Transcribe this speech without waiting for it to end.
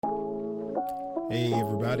Hey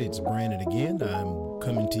everybody, it's Brandon again. I'm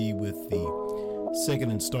coming to you with the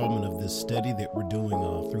second installment of this study that we're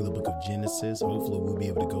doing through the book of Genesis. Hopefully we'll be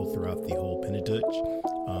able to go throughout the whole Pentateuch.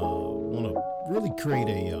 Want to really create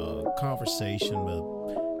a conversation,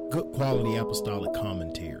 a good quality apostolic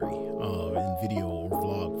commentary in video or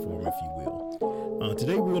vlog form, if you will.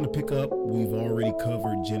 Today we're going to pick up, we've already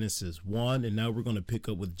covered Genesis 1, and now we're going to pick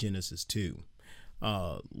up with Genesis 2.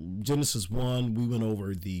 Genesis 1, we went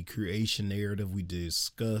over the creation narrative. We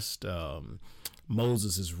discussed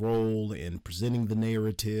Moses' role in presenting the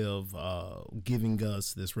narrative, giving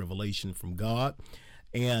us this revelation from God.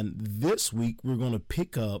 And this week, we're going to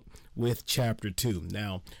pick up with chapter 2.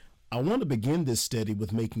 Now, I want to begin this study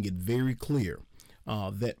with making it very clear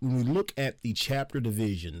that when we look at the chapter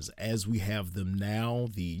divisions as we have them now,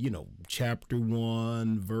 chapter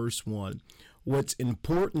 1, verse 1, what's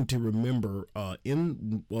important to remember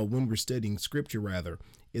when we're studying scripture,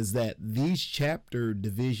 is that these chapter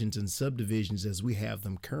divisions and subdivisions as we have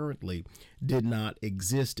them currently did not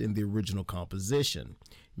exist in the original composition,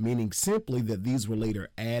 meaning simply that these were later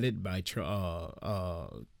added by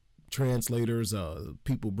translators,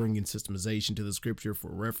 people bringing systemization to the scripture for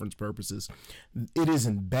reference purposes. It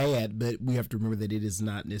isn't bad, but we have to remember that it is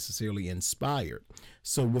not necessarily inspired.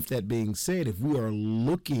 So with that being said, if we are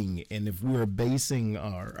looking and if we're basing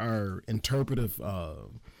our interpretive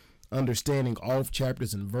understanding off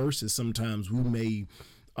chapters and verses, sometimes we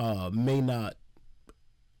may not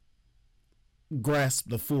grasp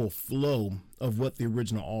the full flow of what the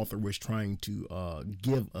original author was trying to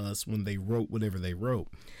give us when they wrote whatever they wrote.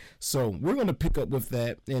 So we're going to pick up with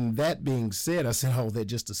that. And that being said, I said all that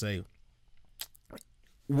just to say,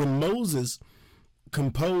 when Moses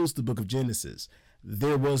composed the book of Genesis,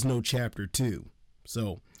 there was no chapter 2.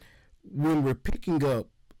 So when we're picking up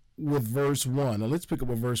with verse 1, now let's pick up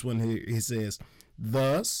with verse 1 here. He says,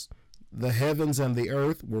 "Thus the heavens and the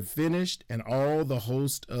earth were finished, and all the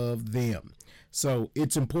host of them." So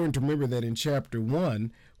it's important to remember that in chapter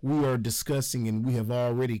 1, we are discussing and we have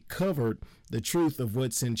already covered the truth of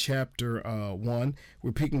what's in chapter 1.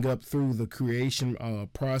 We're picking up through the creation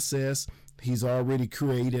process. He's already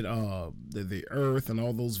created the earth and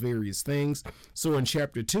all those various things. So in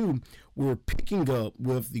chapter 2, we're picking up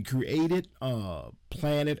with the created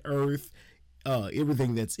planet Earth,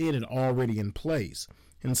 everything that's in it already in place.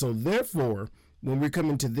 And so therefore, when we come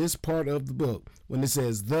into this part of the book, when it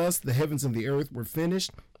says, "Thus the heavens and the earth were finished,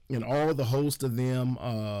 and all the host of them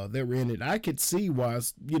that were in it," I could see why,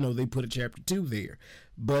 they put a chapter 2 there.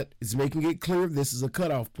 But it's making it clear this is a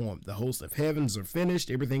cutoff point. The host of heavens are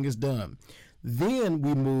finished. Everything is done. Then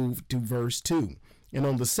we move to verse 2. "And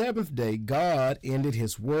on the seventh day, God ended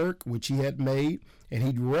his work which he had made, and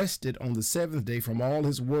he rested on the seventh day from all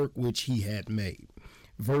his work which he had made."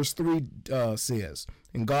 Verse 3 says,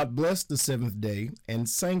 "And God blessed the seventh day and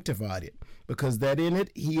sanctified it, because that in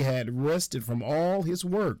it he had rested from all his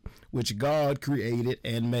work which God created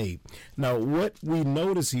and made." Now, what we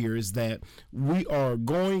notice here is that we are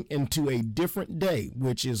going into a different day,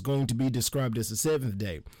 which is going to be described as the seventh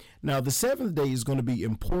day. Now, the seventh day is going to be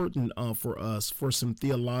important for us for some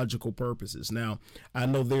theological purposes. Now, I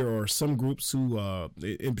know there are some groups who,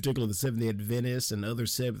 in particular the Seventh-day Adventists and other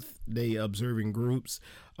seventh-day observing groups,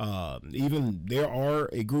 even there are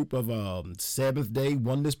a group of Seventh-day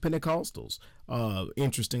Oneness Pentecostals.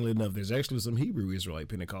 Interestingly enough, there's actually some Hebrew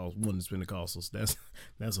Israelite Oneness Pentecostals.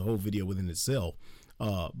 That's a whole video within itself.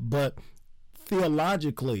 But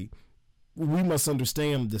theologically, we must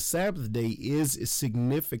understand the Sabbath day is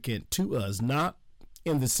significant to us, not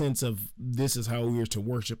in the sense of this is how we are to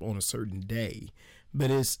worship on a certain day, but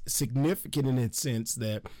it's significant in its sense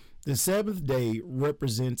that the Sabbath day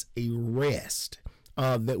represents a rest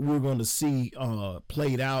that we're going to see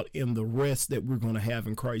played out in the rest that we're going to have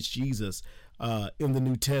in Christ Jesus in the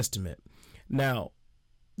New Testament. Now,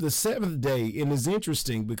 the seventh day, and it's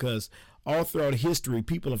interesting because all throughout history,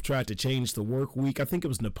 people have tried to change the work week. I think it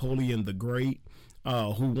was Napoleon the Great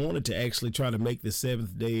who wanted to actually try to make the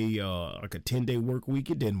seventh day like a 10-day work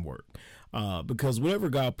week. It didn't work because whatever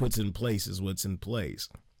God puts in place is what's in place.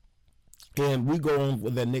 And we go on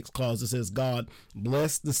with that next clause that says God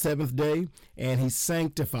blessed the seventh day and he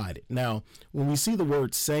sanctified it. Now, when we see the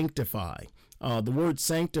word sanctify,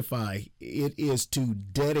 it is to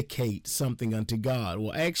dedicate something unto God.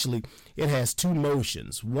 Well, actually, it has two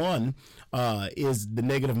motions. One is the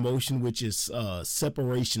negative motion, which is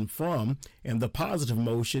separation from, and the positive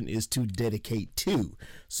motion is to dedicate to.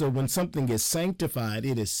 So when something is sanctified,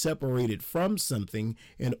 it is separated from something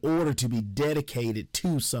in order to be dedicated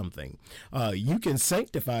to something. You can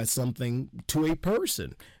sanctify something to a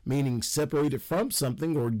person, meaning separated from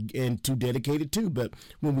something and to dedicate it to. But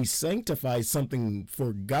when we sanctify something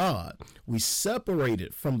for God, we separate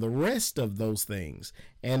it from the rest of those things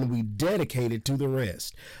and we dedicate it to the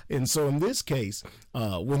rest. And so in this case,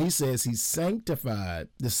 when he says he sanctified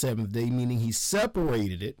the seventh day, meaning he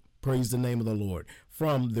separated it, praise the name of the Lord,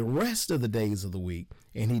 from the rest of the days of the week,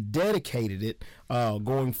 and he dedicated it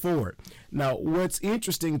going forward. Now, what's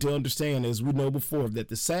interesting to understand, as we know before, that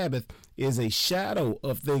the Sabbath is a shadow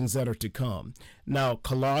of things that are to come. Now,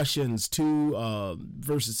 Colossians 2,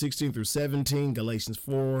 verses 16 through 17, Galatians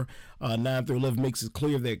 4, 9 through 11 makes it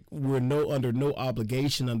clear that we're under no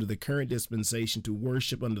obligation under the current dispensation to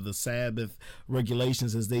worship under the Sabbath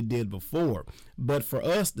regulations as they did before. But for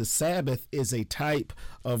us, the Sabbath is a type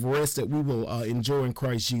of rest that we will enjoy in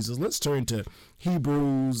Christ Jesus. Let's turn to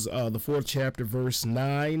Hebrews, the 4th chapter, verse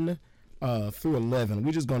 9 through 11.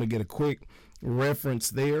 We're just going to get a quick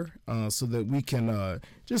reference there so that we can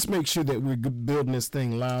just make sure that we're building this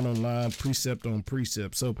thing line on line, precept on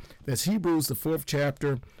precept. So that's Hebrews, the 4th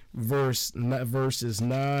chapter, verses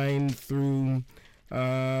 9 through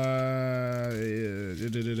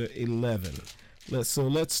 11.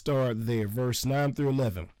 Let's start there, verse 9 through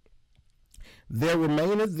 11. There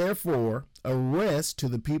remaineth therefore a rest to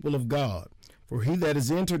the people of God. For he that is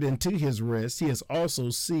entered into his rest, he has also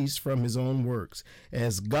ceased from his own works,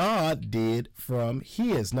 as God did from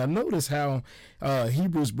his. Now notice how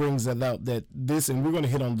Hebrews brings that out, that this, and we're going to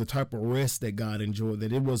hit on the type of rest that God enjoyed,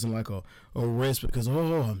 that it wasn't like a rest because,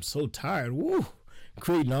 oh, I'm so tired. Woo!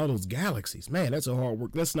 Creating all those galaxies, man, that's a hard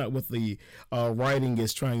work. That's not what the writing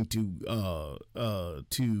is trying to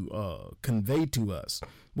convey to us.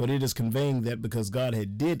 But it is conveying that because God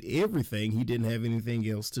had did everything, he didn't have anything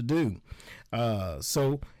else to do.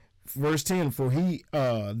 So verse 10, for he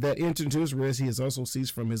that entered into his rest, he has also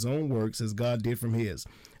ceased from his own works, as God did from his.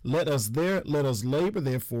 Let us labor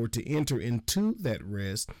therefore to enter into that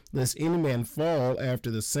rest, lest any man fall after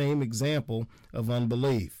the same example of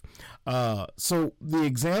unbelief. So the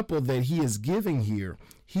example that he is giving here,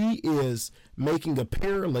 he is making a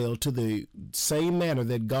parallel to the same manner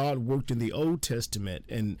that God worked in the Old Testament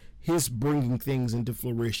and his bringing things into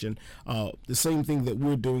fruition, the same thing that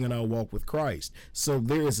we're doing in our walk with Christ. So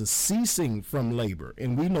there is a ceasing from labor,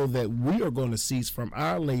 and we know that we are going to cease from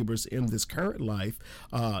our labors in this current life,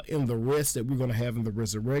 in the rest that we're going to have in the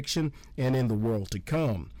resurrection and in the world to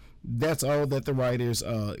come. That's all that the writer is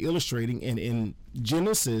illustrating. And in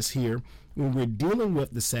Genesis here, when we're dealing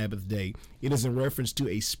with the Sabbath day, it is in reference to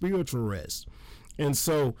a spiritual rest. And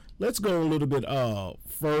so let's go a little bit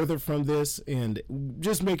further from this, and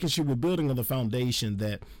just making sure we're building on the foundation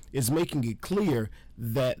that is making it clear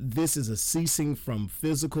that this is a ceasing from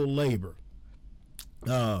physical labor.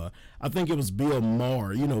 I think it was Bill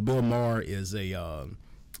Maher. You know, Bill Maher is a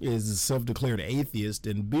self-declared atheist,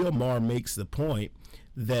 and Bill Maher makes the point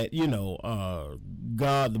that,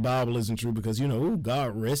 God, the Bible isn't true because,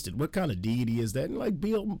 God rested. What kind of deity is that? And like,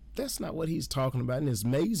 Bill, that's not what he's talking about. And it's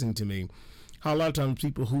amazing to me how a lot of times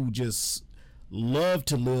people who just love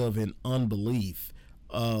to live in unbelief,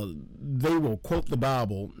 they will quote the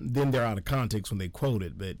Bible, then they're out of context when they quote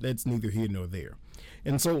it, but that's neither here nor there.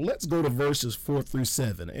 And so let's go to verses 4 through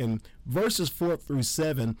 7. And verses 4 through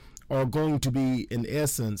 7 are going to be, in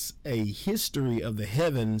essence, a history of the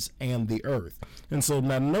heavens and the earth. And so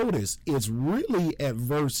now notice, it's really at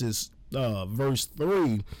verse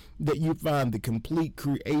 3 that you find the complete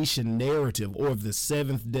creation narrative, or the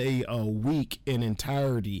seventh day week in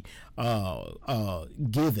entirety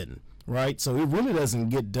given, right? So it really doesn't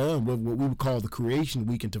get done with what we would call the creation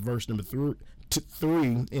week into verse number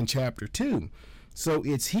 3 in chapter 2. So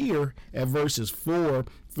it's here at verses 4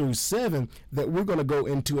 through 7 that we're going to go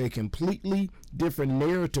into a completely different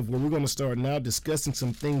narrative, where we're going to start now discussing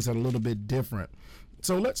some things that are a little bit different.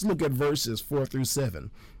 So let's look at verses 4 through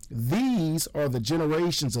 7. These are the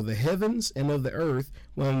generations of the heavens and of the earth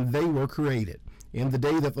when they were created, in the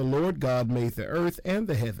day that the Lord God made the earth and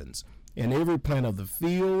the heavens, and every plant of the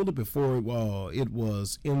field before it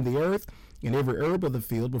was in the earth, and every herb of the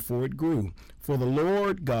field before it grew. For the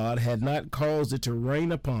Lord God had not caused it to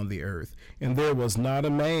rain upon the earth, and there was not a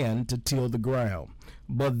man to till the ground.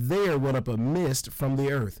 But there went up a mist from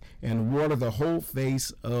the earth, and watered the whole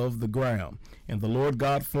face of the ground. And the Lord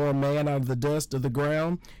God formed man out of the dust of the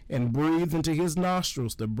ground, and breathed into his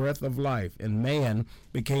nostrils the breath of life, and man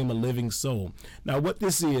became a living soul. Now what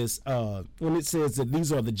this is, when it says that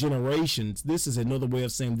these are the generations, this is another way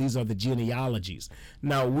of saying these are the genealogies.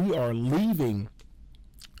 Now we are leaving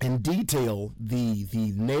in detail the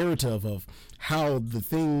narrative of how the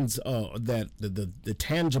things that the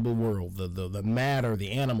tangible world, the matter,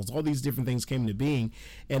 the animals, all these different things came into being.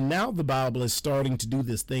 And now the Bible is starting to do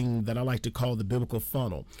this thing that I like to call the biblical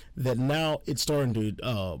funnel, that now it's starting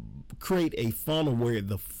to create a funnel where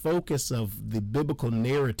the focus of the biblical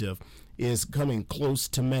narrative is coming close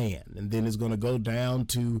to man, and then it's going to go down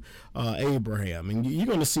to Abraham, and you're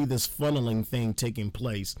going to see this funneling thing taking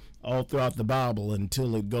place all throughout the Bible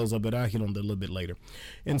until it goes up, but I'll hit on that a little bit later.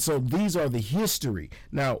 And so these are the history.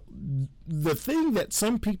 Now, the thing that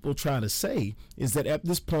some people try to say is that at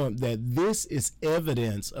this point that this is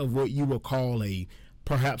evidence of what you will call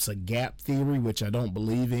perhaps a gap theory, which I don't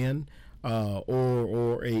believe in.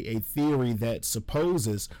 Or a theory that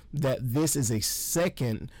supposes that this is a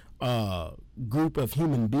second group of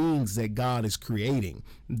human beings that God is creating.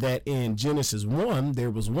 That in Genesis 1,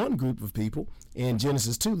 there was one group of people. In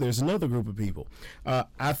Genesis 2, there's another group of people.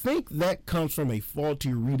 I think that comes from a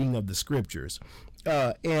faulty reading of the scriptures.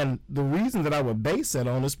 And the reason that I would base that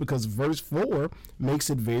on is because verse 4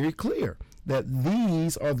 makes it very clear that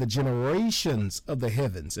these are the generations of the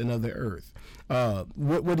heavens and of the earth.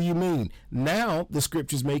 What do you mean? Now the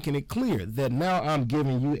scripture's making it clear that now I'm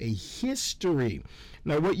giving you a history.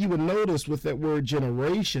 Now, what you would notice with that word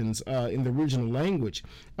generations in the original language,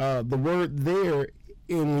 the word there,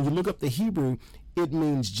 and when you look up the Hebrew, it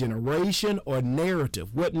means generation or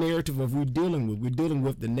narrative. What narrative are we dealing with? We're dealing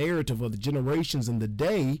with the narrative of the generations in the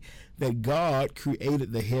day that God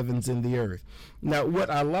created the heavens and the earth. Now, what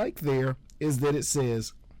I like there is that it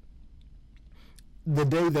says, the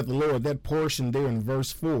day that the Lord, that portion there in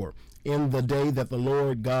verse 4, in the day that the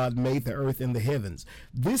Lord God made the earth and the heavens.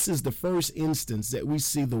 This is the first instance that we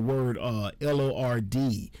see the word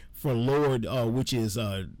Lord for Lord, which is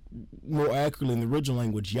more accurately in the original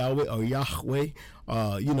language, Yahweh or Yahweh.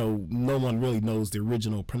 No one really knows the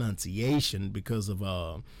original pronunciation because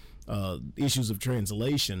of issues of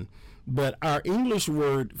translation. But our English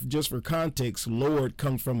word, just for context, Lord,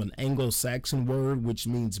 comes from an Anglo-Saxon word which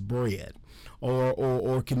means bread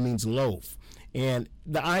or can mean loaf. And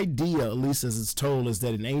the idea, at least as it's told, is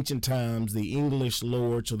that in ancient times, the English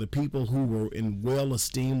lords, or the people who were in well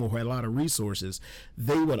esteem or had a lot of resources,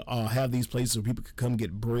 they would have these places where people could come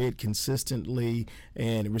get bread consistently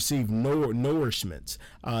and receive nourishments.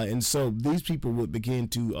 And so these people would begin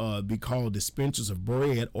to be called dispensers of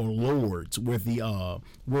bread, or lords, where the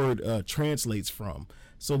word translates from.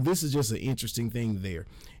 So this is just an interesting thing there.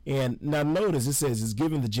 And now notice it says it's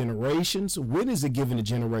given the generations. When is it given the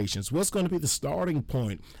generations? What's going to be the starting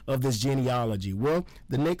point of this genealogy? Well,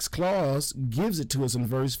 the next clause gives it to us in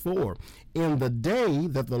verse 4. In the day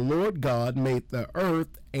that the Lord God made the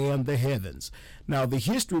earth and the heavens. Now, the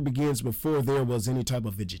history begins before there was any type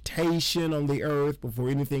of vegetation on the earth, before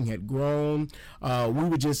anything had grown. We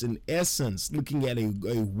were just, in essence, looking at a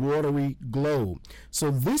watery globe. So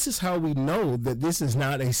this is how we know that this is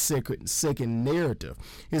not a second narrative.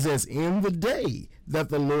 It says, in the day that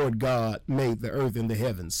the Lord God made the earth and the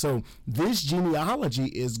heavens. So this genealogy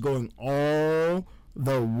is going all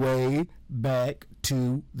the way back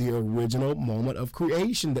to the original moment of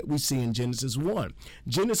creation that we see in Genesis 1.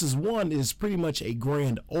 Genesis 1 is pretty much a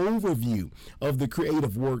grand overview of the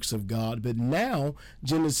creative works of God, but now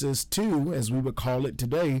Genesis 2, as we would call it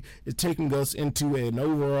today, is taking us into an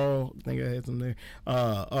overall, I think I had some there,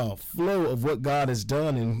 flow of what God has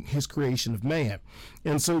done in his creation of man.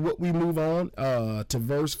 And so what we move on to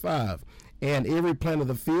verse 5. And every plant of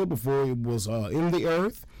the field before it was in the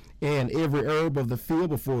earth, and every herb of the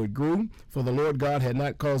field before it grew, for the Lord God had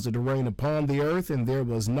not caused it to rain upon the earth, and there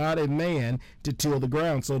was not a man to till the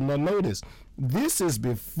ground. So now notice, this is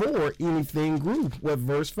before anything grew. What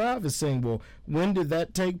verse 5 is saying, well, when did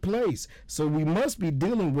that take place? So we must be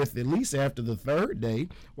dealing with at least after the third day,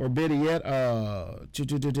 or better yet, after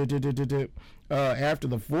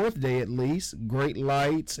the fourth day at least, great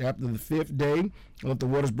lights. After the fifth day, let the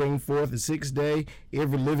waters bring forth. The sixth day,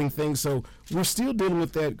 every living thing. So we're still dealing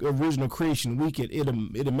with that original creation week.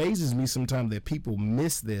 It amazes me sometimes that people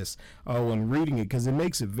miss this when reading it, because it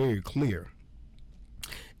makes it very clear.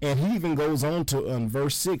 And he even goes on to in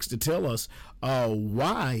verse 6 to tell us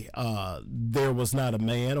why there was not a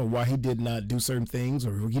man, or why he did not do certain things,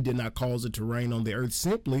 or he did not cause it to rain on the earth,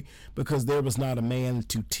 simply because there was not a man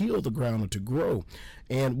to till the ground or to grow.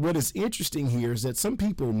 And what is interesting here is that some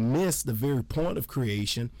people miss the very point of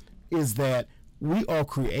creation, is that we are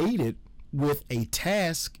created with a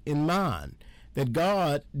task in mind. That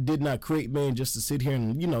God did not create man just to sit here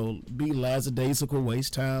and, be lackadaisical,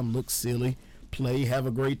 waste time, look silly, play, have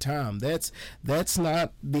a great time. That's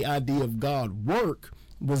not the idea of God. Work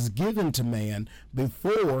was given to man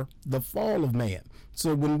before the fall of man.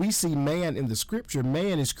 So when we see man in the scripture,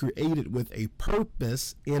 man is created with a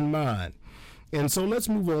purpose in mind. And so let's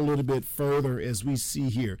move on a little bit further as we see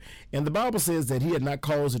here. And the Bible says that he had not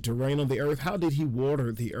caused it to rain on the earth. How did he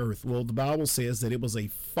water the earth? Well, the Bible says that it was a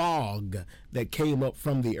fog that came up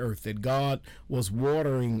from the earth, that God was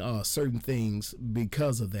watering certain things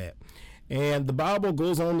because of that. And the Bible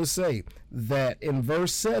goes on to say that in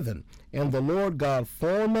verse 7, and the Lord God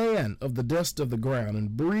formed man of the dust of the ground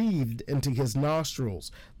and breathed into his nostrils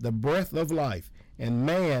the breath of life, and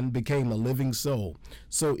man became a living soul.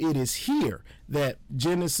 So it is here that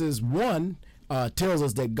Genesis 1 tells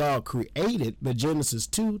us that God created, but Genesis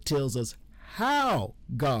 2 tells us how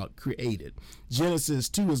God created. Genesis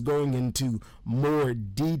 2 is going into more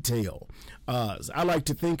detail. I like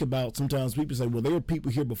to think about, sometimes people say, well, there were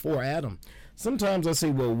people here before Adam. Sometimes I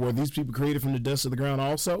say, well, were these people created from the dust of the ground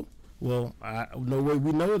also? Well, no way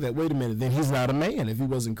we know that. Wait a minute, then he's not a man if he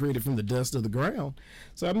wasn't created from the dust of the ground.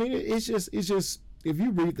 So, I mean, it's just, if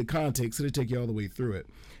you read the context, it'll take you all the way through it.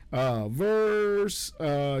 Verse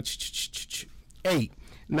 8.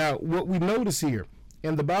 Now, what we notice here,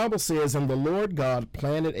 and the Bible says, and the Lord God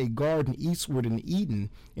planted a garden eastward in Eden,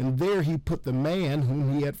 and there he put the man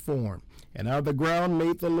whom he had formed. And out of the ground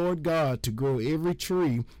made the Lord God to grow every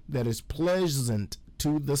tree that is pleasant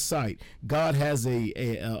to the sight. God has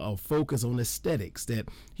a focus on aesthetics, that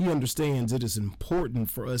he understands it is important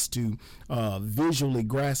for us to visually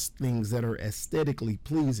grasp things that are aesthetically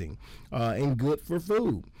pleasing and good for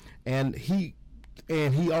food. And he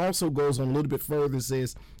also goes on a little bit further and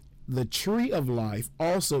says, the tree of life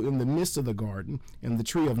also in the midst of the garden, and the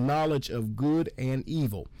tree of knowledge of good and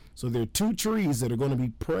evil. So there are two trees that are going to be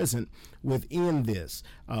present within this.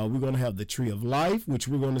 We're going to have the tree of life, which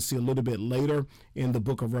we're going to see a little bit later in the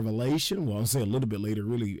book of Revelation. Well, I'll say a little bit later,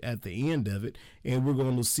 really at the end of it. And we're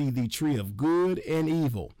going to see the tree of good and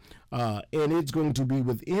evil. And it's going to be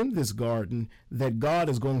within this garden that God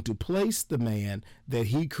is going to place the man that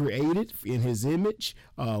he created in his image,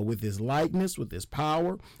 with his likeness, with his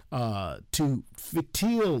power, to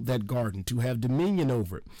till that garden, to have dominion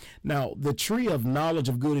over it. Now, the tree of knowledge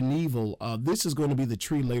of good and evil, this is going to be the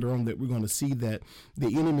tree later on that we're going to see that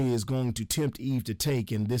the enemy is going to tempt Eve to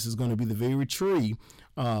take, and this is going to be the very tree.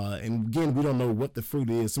 And again, we don't know what the fruit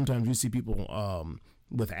is. Sometimes you see people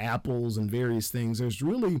with apples and various things. There's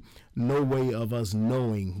really no way of us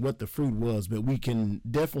knowing what the fruit was, but we can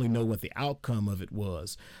definitely know what the outcome of it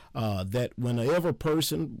was. That whenever a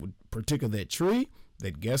person would partake of that tree,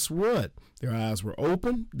 that guess what? Their eyes were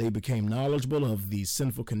open. They became knowledgeable of the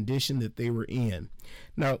sinful condition that they were in.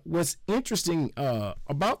 Now, what's interesting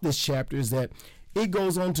about this chapter is that it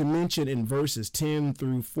goes on to mention in verses 10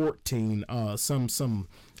 through 14 some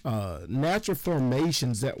natural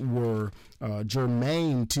formations that were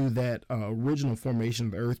germane to that original formation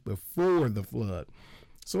of the earth before the flood.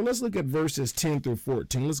 So let's look at verses 10 through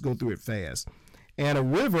 14. Let's go through it fast. And a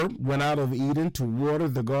river went out of Eden to water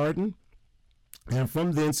the garden, and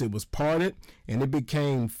from thence it was parted, and it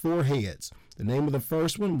became four heads. The name of the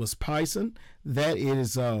first one was Pison. That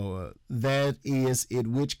is it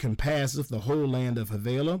which compasseth the whole land of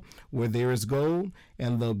Havilah, where there is gold,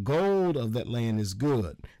 and the gold of that land is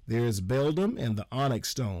good. There is beldam and the onyx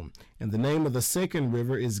stone. And the name of the second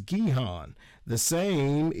river is Gihon. The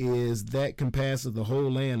same is that compasseth the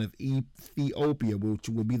whole land of Ethiopia, which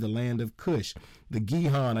will be the land of Cush. The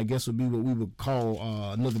Gihon, I guess, would be what we would call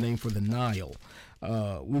another name for the Nile.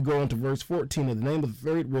 We go on to verse 14, and the name of the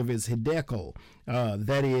third river is Hiddekel.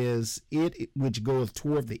 That is it which goeth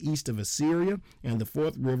toward the east of Assyria, and the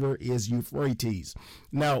fourth river is Euphrates.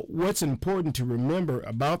 Now, what's important to remember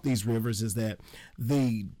about these rivers is that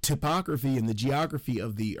the topography and the geography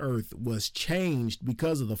of the earth was changed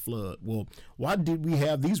because of the flood. Well, why did we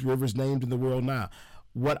have these rivers named in the world now?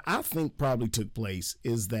 What I think probably took place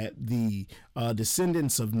is that the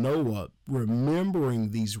descendants of Noah,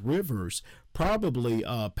 remembering these rivers, probably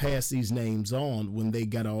passed these names on when they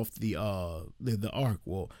got off the ark.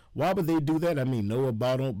 Well, why would they do that? I mean, Noah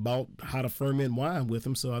bought how to ferment wine with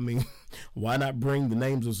him, so I mean, why not bring the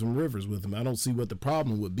names of some rivers with him? I don't see what the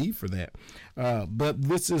problem would be for that. But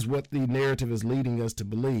this is what the narrative is leading us to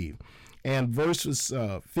believe. And verses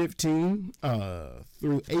 15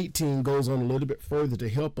 through 18 goes on a little bit further to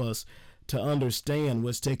help us to understand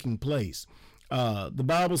what's taking place. The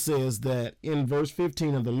Bible says that in verse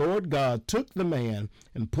 15, and the Lord God took the man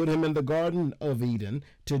and put him in the garden of Eden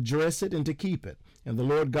to dress it and to keep it. And the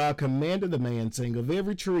Lord God commanded the man, saying, of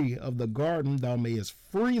every tree of the garden thou mayest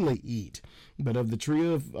freely eat, but of the tree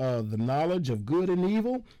of the knowledge of good and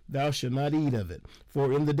evil thou shalt not eat of it.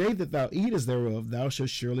 For in the day that thou eatest thereof thou shalt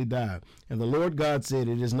surely die. And the Lord God said,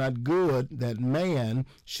 it is not good that man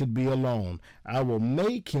should be alone. I will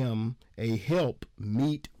make him a help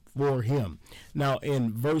meet for him. Now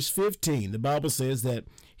in verse 15, the Bible says that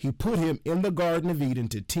he put him in the Garden of Eden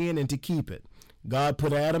to tend and to keep it. God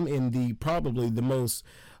put Adam in the probably the most,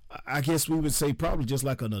 I guess we would say probably just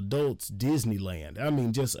like an adult's Disneyland. I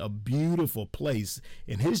mean, just a beautiful place.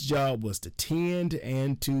 And his job was to tend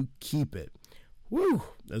and to keep it. Woo,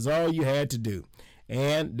 that's all you had to do.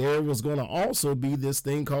 And there was going to also be this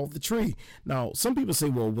thing called the tree. Now, some people say,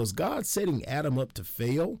 well, was God setting Adam up to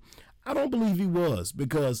fail? I don't believe he was,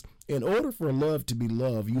 because in order for love to be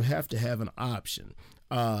love, you have to have an option.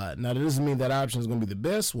 Now, that doesn't mean that option is going to be the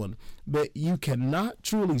best one, but you cannot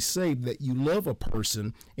truly say that you love a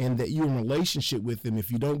person and that you're in a relationship with them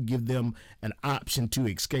if you don't give them an option to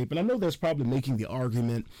escape. And I know that's probably making the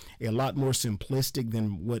argument a lot more simplistic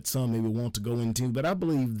than what some maybe want to go into, but I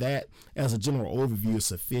believe that as a general overview is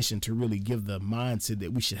sufficient to really give the mindset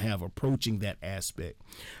that we should have approaching that aspect.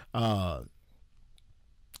 Now,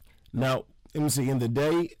 let me see, in the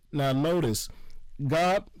day, now notice,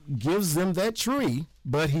 God gives them that tree,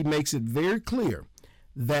 but he makes it very clear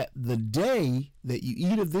that the day that you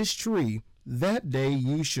eat of this tree, that day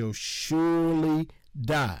you shall surely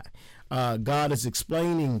die. God is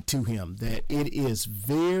explaining to him that it is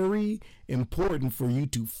very important for you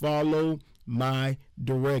to follow my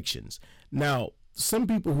directions. Now, some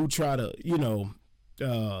people who try to,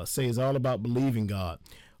 say it's all about believing God,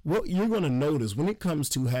 what you're going to notice when it comes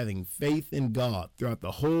to having faith in God throughout the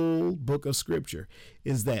whole book of Scripture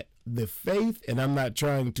is that the faith, and I'm not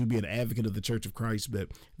trying to be an advocate of the Church of Christ, but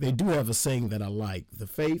they do have a saying that I like. The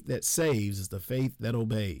faith that saves is the faith that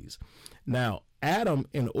obeys. Now, Adam,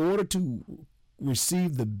 in order to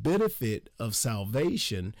receive the benefit of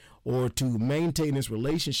salvation or to maintain his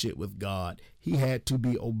relationship with God, he had to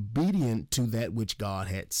be obedient to that which God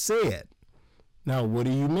had said. Now, what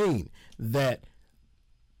do you mean? That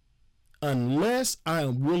unless I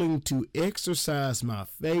am willing to exercise my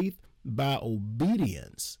faith by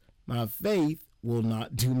obedience, my faith will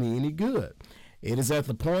not do me any good. It is at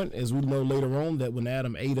the point, as we know later on, that when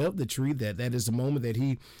Adam ate of the tree, that is the moment that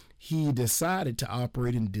he decided to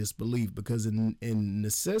operate in disbelief, because in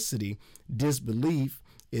necessity, disbelief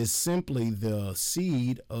is simply the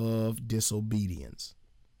seed of disobedience.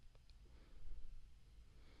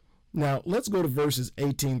 Now, let's go to verses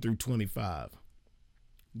 18 through 25.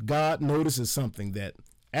 God notices something, that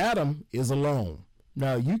Adam is alone.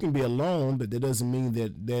 Now, you can be alone, but that doesn't mean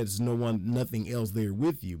that there's nothing else there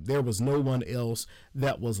with you. There was no one else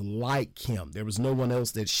that was like him. There was no one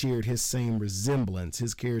else that shared his same resemblance,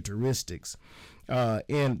 his characteristics.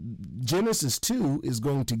 And Genesis 2 is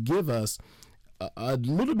going to give us a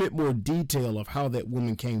little bit more detail of how that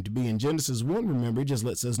woman came to be. In Genesis 1, remember, it just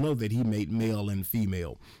lets us know that he made male and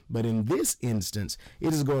female. But in this instance,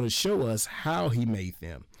 it is going to show us how he made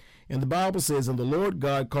them. And the Bible says, and the Lord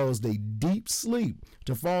God caused a deep sleep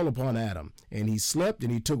to fall upon Adam. And he slept,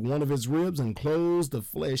 and he took one of his ribs and closed the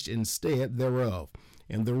flesh instead thereof.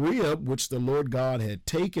 And the rib which the Lord God had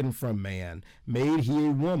taken from man made he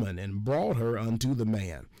a woman, and brought her unto the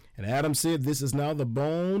man. And Adam said, this is now the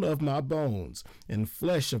bone of my bones, and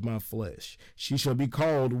flesh of my flesh. She shall be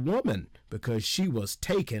called woman, because she was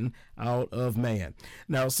taken out of man.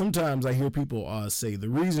 Now, sometimes I hear people say the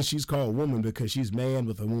reason she's called woman because she's man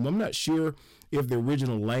with a womb. I'm not sure if the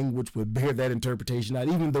original language would bear that interpretation out,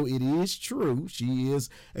 even though it is true. She is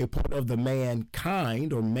a part of the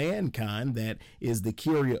mankind that is the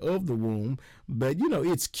carrier of the womb. But,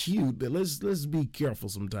 it's cute, but let's be careful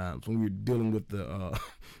sometimes when we're dealing with the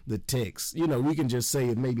text. We can just say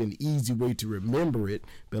it may be an easy way to remember it,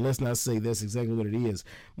 but let's not say that's exactly what it is.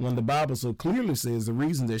 When the Bible so clearly says the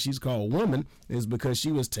reason that she's called woman is because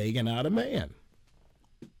she was taken out of man.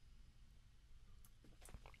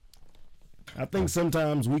 I think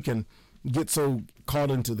sometimes we can get so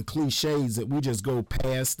caught into the cliches that we just go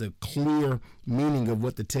past the clear meaning of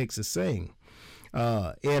what the text is saying.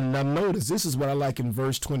 And now notice, this is what I like in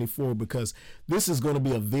verse 24, because this is going to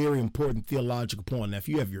be a very important theological point. Now, if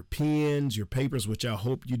you have your pens, your papers, which I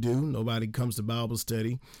hope you do, nobody comes to Bible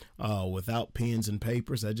study without pens and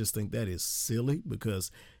papers. I just think that is silly,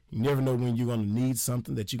 because you never know when you're going to need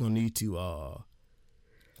something that you're going to need to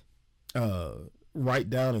write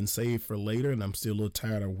down and save for later. And I'm still a little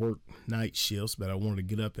tired of work night shifts, but I wanted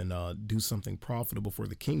to get up and do something profitable for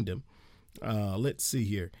the kingdom. Let's see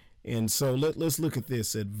here. And so let's look at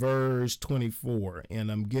this at verse 24,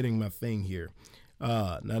 and I'm getting my thing here.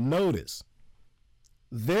 Now notice,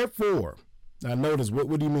 therefore,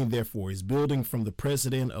 what do you mean therefore? He's building from the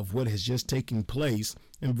precedent of what has just taken place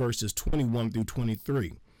in verses 21 through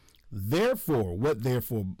 23. Therefore, what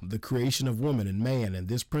therefore? The creation of woman and man, and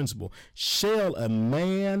this principle: shall a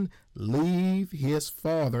man leave his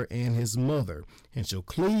father and his mother, and shall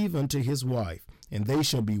cleave unto his wife, and they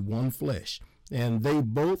shall be one flesh. And they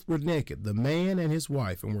both were naked, the man and his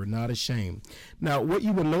wife, and were not ashamed. Now, what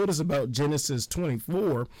you will notice about Genesis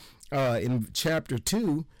 24 in chapter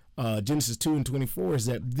 2, Genesis 2 and 24, is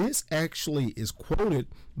that this actually is quoted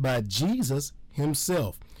by Jesus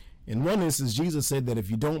himself. In one instance, Jesus said that if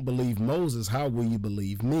you don't believe Moses, how will you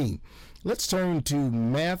believe me? Let's turn to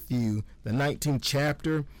Matthew, the 19th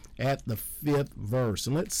chapter, at the 5th verse,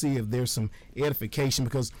 and let's see if there's some edification,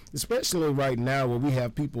 because especially right now where we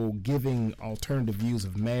have people giving alternative views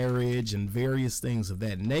of marriage and various things of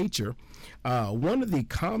that nature, one of the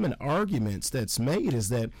common arguments that's made is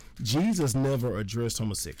that Jesus never addressed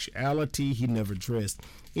homosexuality. He never addressed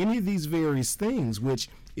any of these various things, which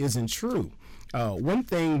isn't true. One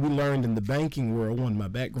thing we learned in the banking world, one of my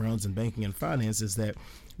backgrounds in banking and finance, is that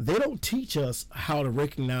they don't teach us how to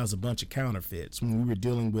recognize a bunch of counterfeits. When we were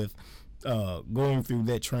dealing with going through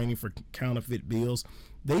that training for counterfeit bills,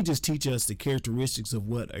 they just teach us the characteristics of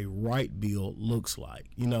what a right bill looks like.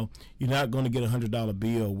 You know, you're not going to get $100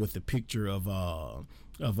 bill with a picture of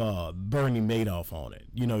Bernie Madoff on it.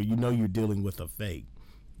 You know you're dealing with a fake.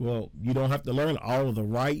 Well, you don't have to learn all of the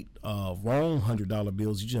right, wrong $100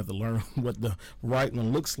 bills. You just have to learn what the right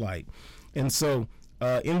one looks like. And so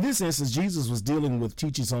in this instance, Jesus was dealing with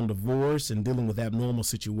teachings on divorce and dealing with abnormal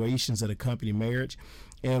situations that accompany marriage.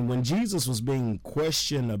 And when Jesus was being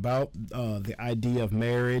questioned about the idea of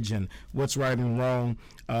marriage and what's right and wrong,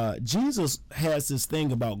 Jesus has this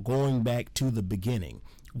thing about going back to the beginning.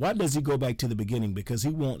 Why does he go back to the beginning? Because he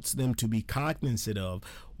wants them to be cognizant of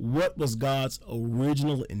what was God's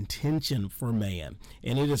original intention for man.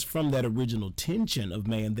 And it is from that original intention of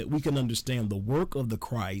man that we can understand the work of the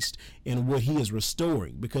Christ and what he is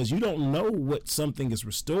restoring. Because you don't know what something is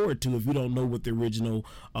restored to if you don't know what the original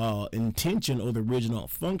intention or the original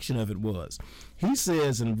function of it was. He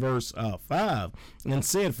says in verse 5, and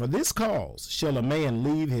said, for this cause shall a man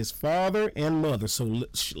leave his father and mother. So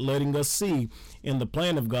letting us see in the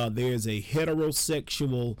plan of God, there is a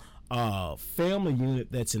heterosexual family unit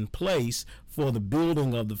that's in place for the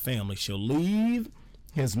building of the family. Shall leave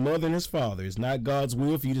his mother and his father. It's not God's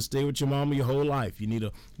will for you to stay with your mama your whole life. You need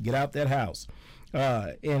to get out that house.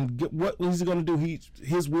 What is he going to do?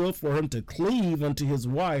 His will for him to cleave unto his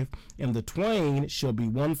wife, and the twain shall be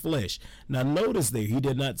one flesh. Now notice there, he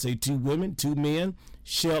did not say two women, two men.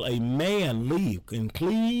 Shall a man leave and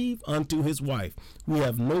cleave unto his wife? We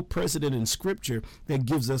have no precedent in Scripture that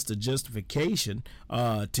gives us the justification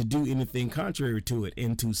to do anything contrary to it.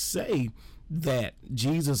 And to say that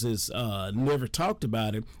Jesus is never talked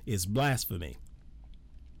about it is blasphemy.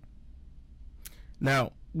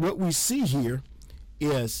 Now, what we see here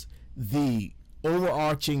is the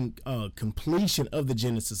overarching completion of the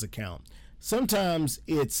Genesis account. Sometimes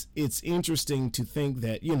it's interesting to think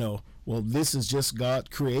that, well, this is just God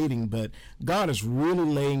creating, but God is really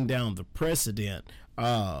laying down the precedent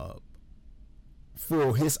for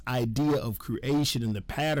his idea of creation and the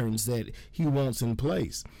patterns that he wants in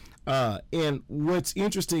place. And what's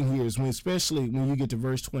interesting here is especially when you get to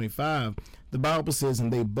verse 25, the Bible says,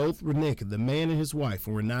 and they both were naked, the man and his wife,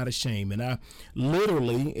 and were not ashamed. And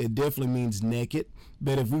it definitely means naked.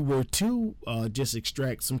 But if we were to just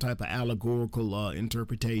extract some type of allegorical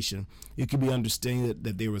interpretation, it could be understood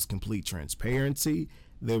that there was complete transparency,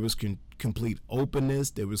 there was complete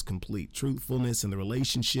openness, there was complete truthfulness in the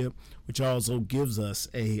relationship, which also gives us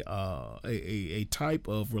a type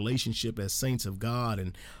of relationship as saints of God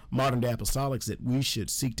and modern day apostolics that we should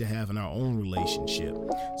seek to have in our own relationship.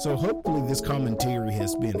 So hopefully this commentary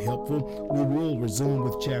has been helpful. We will resume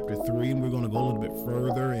with chapter 3, and we're going to go a little bit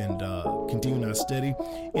further and continue our study.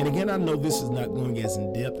 And again, I know this is not going as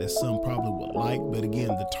in depth as some probably would like, but again,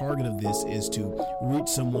 the target of this is to reach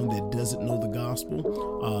someone that doesn't know the gospel,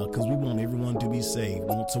 because we want everyone to be saved. We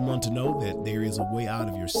want someone to know that there is a way out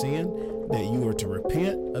of your sin, that you are to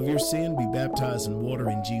repent of your sin, be baptized in water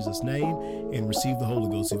in Jesus' name, and receive the Holy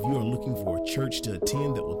Ghost. If you are looking for a church to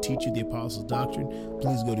attend that will teach you the Apostles' Doctrine,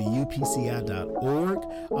 please go to upci.org,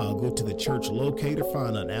 go to the church locator,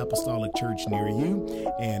 find an apostolic church near you,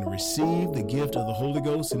 and receive the gift of the Holy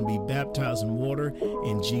Ghost and be baptized in water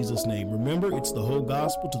in Jesus' name. Remember, it's the whole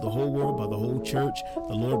gospel to the whole world by the whole church.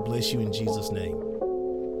 The Lord bless you in Jesus' name.